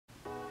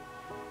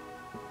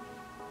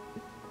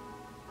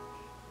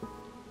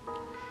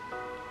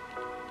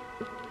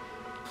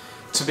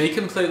To be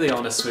completely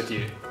honest with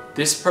you,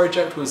 this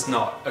project was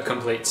not a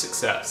complete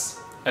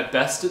success. At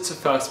best, it's a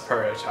first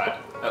prototype.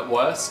 At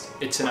worst,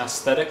 it's an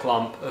aesthetic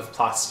lump of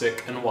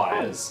plastic and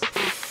wires.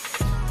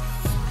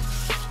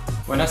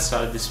 When I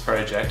started this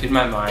project, in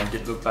my mind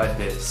it looked like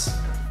this.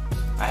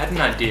 I had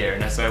an idea,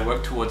 and as I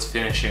worked towards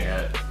finishing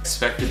it, I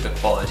expected the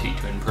quality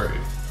to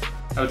improve.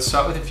 I would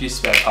start with a few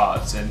spare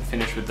parts and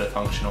finish with the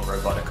functional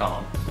robotic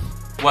arm.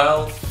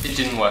 Well, it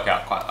didn't work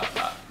out quite like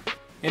that.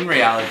 In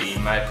reality,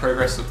 my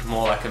progress looked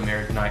more like a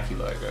mirrored Nike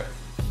logo.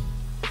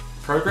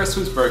 Progress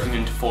was broken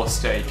into 4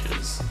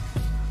 stages.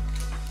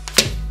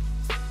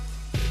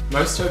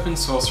 Most open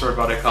source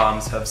robotic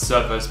arms have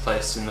servos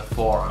placed in the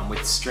forearm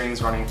with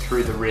strings running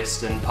through the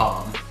wrist and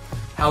palm.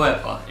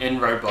 However,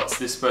 in robots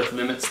this both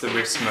limits the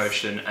wrist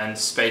motion and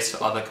space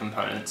for other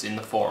components in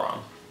the forearm.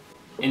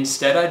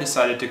 Instead, I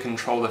decided to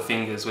control the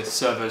fingers with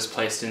servos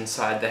placed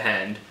inside the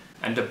hand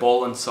and a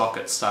ball and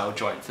socket style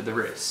joint for the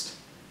wrist.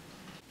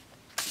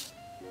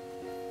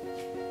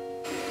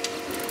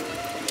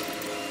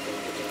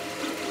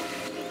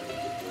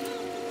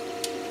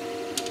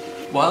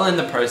 While in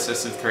the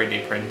process of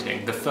 3D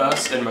printing, the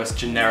first and most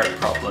generic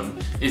problem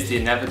is the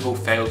inevitable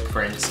failed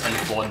prints and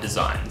flawed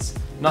designs.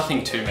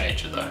 Nothing too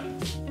major though.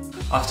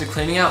 After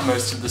cleaning out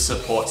most of the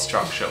support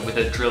structure with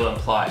a drill and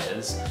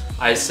pliers,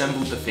 I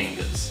assembled the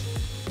fingers.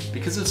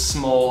 Because of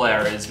small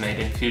errors made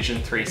in Fusion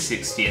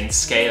 360 and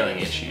scaling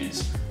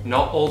issues,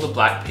 not all the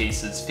black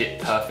pieces fit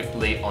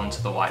perfectly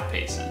onto the white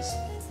pieces.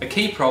 A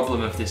key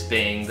problem of this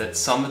being that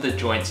some of the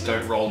joints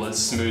don't roll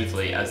as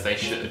smoothly as they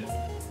should.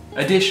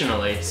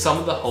 Additionally, some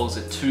of the holes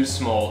are too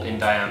small in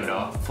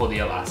diameter for the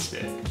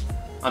elastic.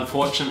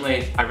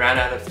 Unfortunately, I ran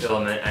out of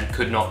filament and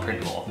could not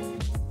print more.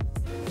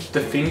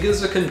 The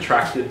fingers are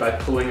contracted by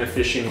pulling a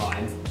fishing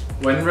line.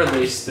 When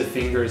released, the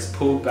finger is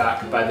pulled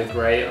back by the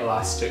grey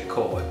elastic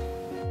cord.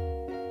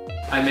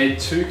 I made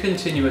 2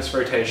 continuous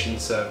rotation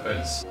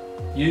servos.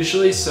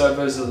 Usually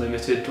servos are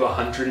limited to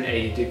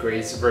 180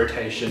 degrees of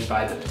rotation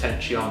by the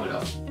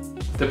potentiometer.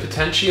 The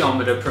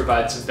potentiometer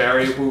provides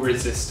variable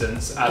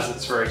resistance as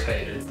it's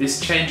rotated.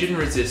 This change in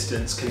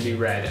resistance can be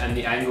read and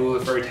the angle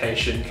of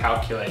rotation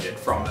calculated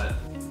from it.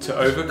 To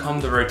overcome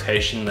the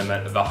rotation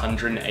limit of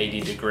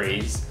 180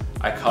 degrees,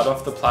 I cut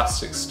off the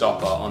plastic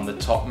stopper on the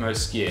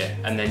topmost gear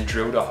and then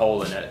drilled a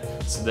hole in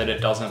it so that it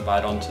doesn't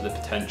bite onto the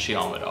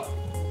potentiometer.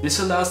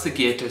 This allows the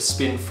gear to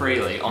spin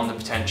freely on the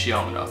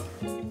potentiometer.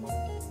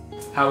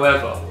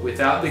 However,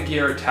 without the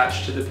gear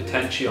attached to the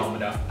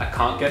potentiometer, I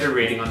can't get a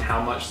reading on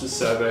how much the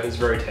servo has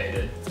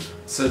rotated,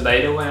 so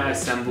later when I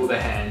assemble the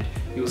hand,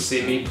 you'll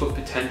see me put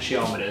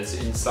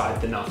potentiometers inside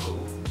the knuckle.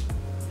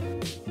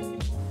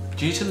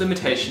 Due to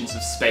limitations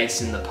of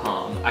space in the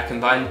palm, I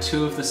combined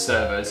 2 of the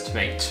servos to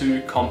make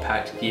 2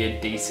 compact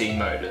geared DC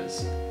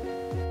motors.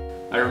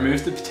 I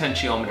removed the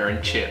potentiometer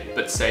and chip,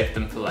 but saved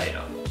them for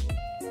later.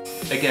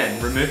 Again,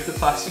 remove the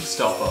plastic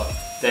stopper,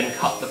 then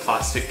cut the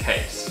plastic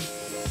case.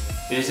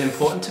 It is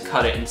important to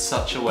cut it in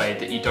such a way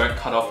that you don't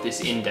cut off this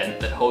indent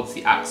that holds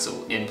the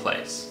axle in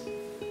place.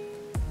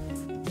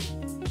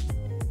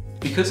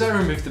 Because I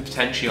removed the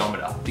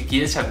potentiometer, the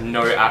gears have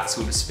no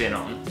axle to spin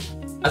on.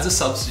 As a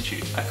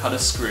substitute, I cut a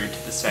screw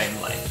to the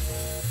same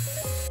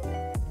length.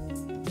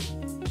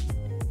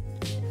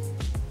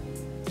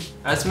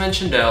 As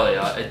mentioned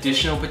earlier,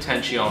 additional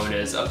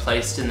potentiometers are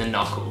placed in the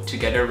knuckle to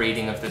get a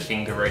reading of the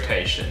finger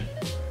rotation.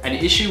 An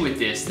issue with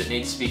this that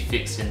needs to be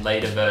fixed in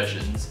later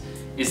versions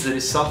is that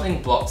if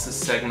something blocks the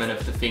segment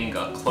of the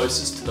finger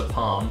closest to the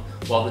palm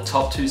while the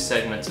top 2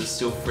 segments are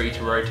still free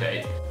to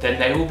rotate, then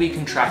they will be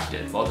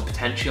contracted while the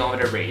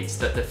potentiometer reads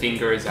that the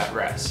finger is at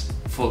rest,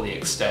 fully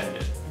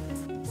extended.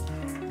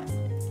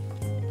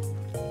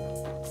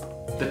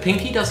 The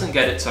pinky doesn't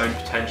get its own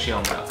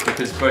potentiometer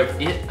because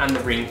both it and the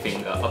ring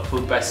finger are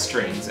pulled by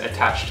strings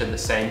attached to the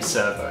same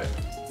servo.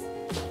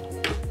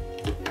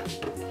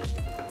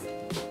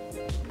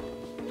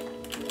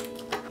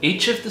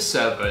 Each of the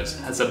servos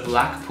has a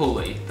black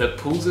pulley that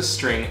pulls a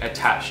string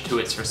attached to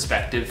its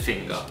respective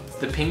finger.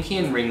 The pinky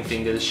and ring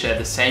fingers share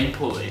the same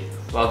pulley,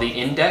 while the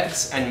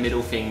index and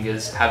middle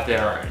fingers have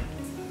their own.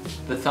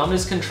 The thumb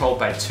is controlled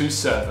by 2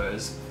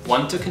 servos,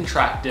 one to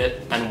contract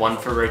it and one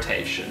for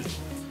rotation.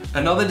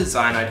 Another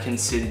design I'd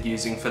considered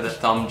using for the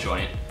thumb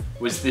joint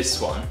was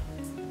this one.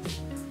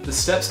 The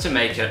steps to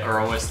make it are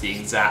almost the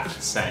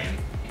exact same.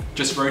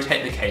 Just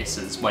rotate the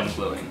cases when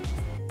gluing.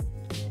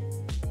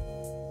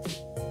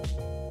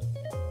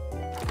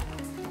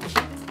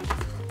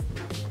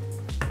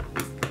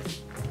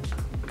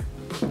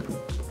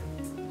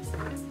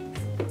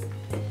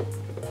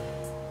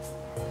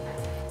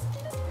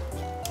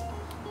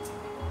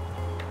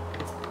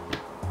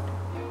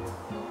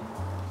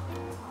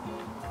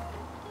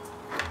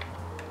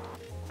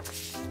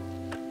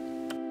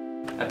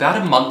 About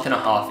a month and a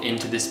half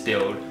into this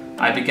build,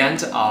 I began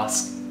to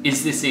ask,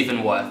 is this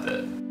even worth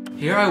it?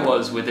 Here I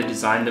was with a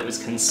design that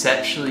was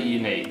conceptually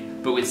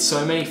unique, but with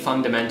so many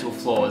fundamental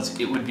flaws,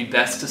 it would be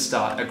best to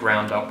start a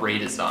ground-up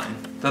redesign.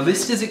 The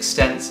list is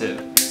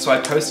extensive, so I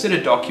posted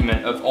a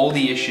document of all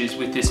the issues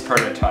with this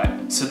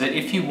prototype so that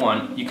if you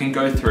want, you can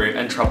go through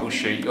and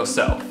troubleshoot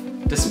yourself.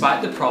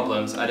 Despite the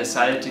problems, I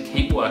decided to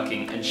keep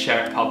working and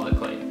share it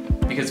publicly,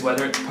 because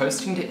whether it's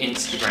posting to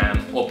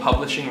Instagram or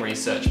publishing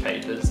research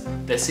papers,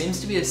 there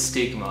seems to be a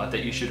stigma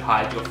that you should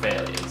hide your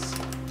failures.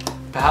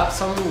 Perhaps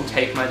someone will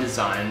take my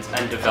designs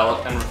and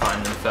develop and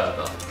refine them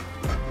further.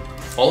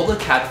 All the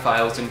CAD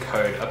files and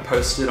code are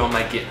posted on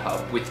my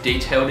GitHub with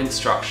detailed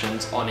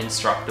instructions on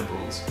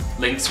Instructables.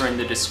 Links are in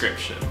the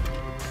description.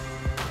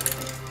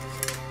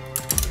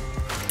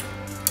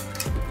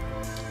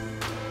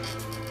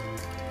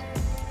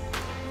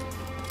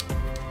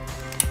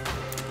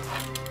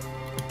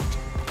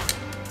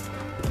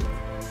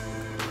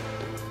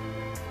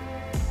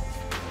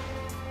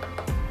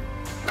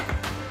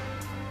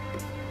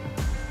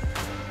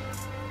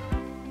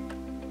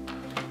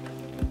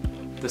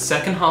 The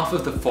second half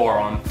of the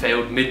forearm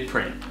failed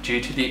mid-print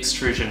due to the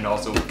extrusion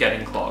nozzle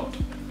getting clogged,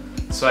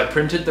 so I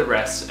printed the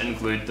rest and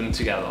glued them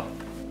together.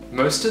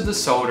 Most of the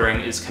soldering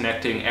is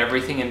connecting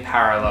everything in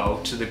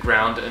parallel to the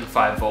ground and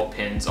 5-volt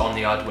pins on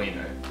the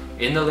Arduino.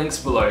 In the links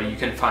below you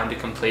can find a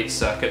complete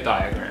circuit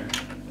diagram.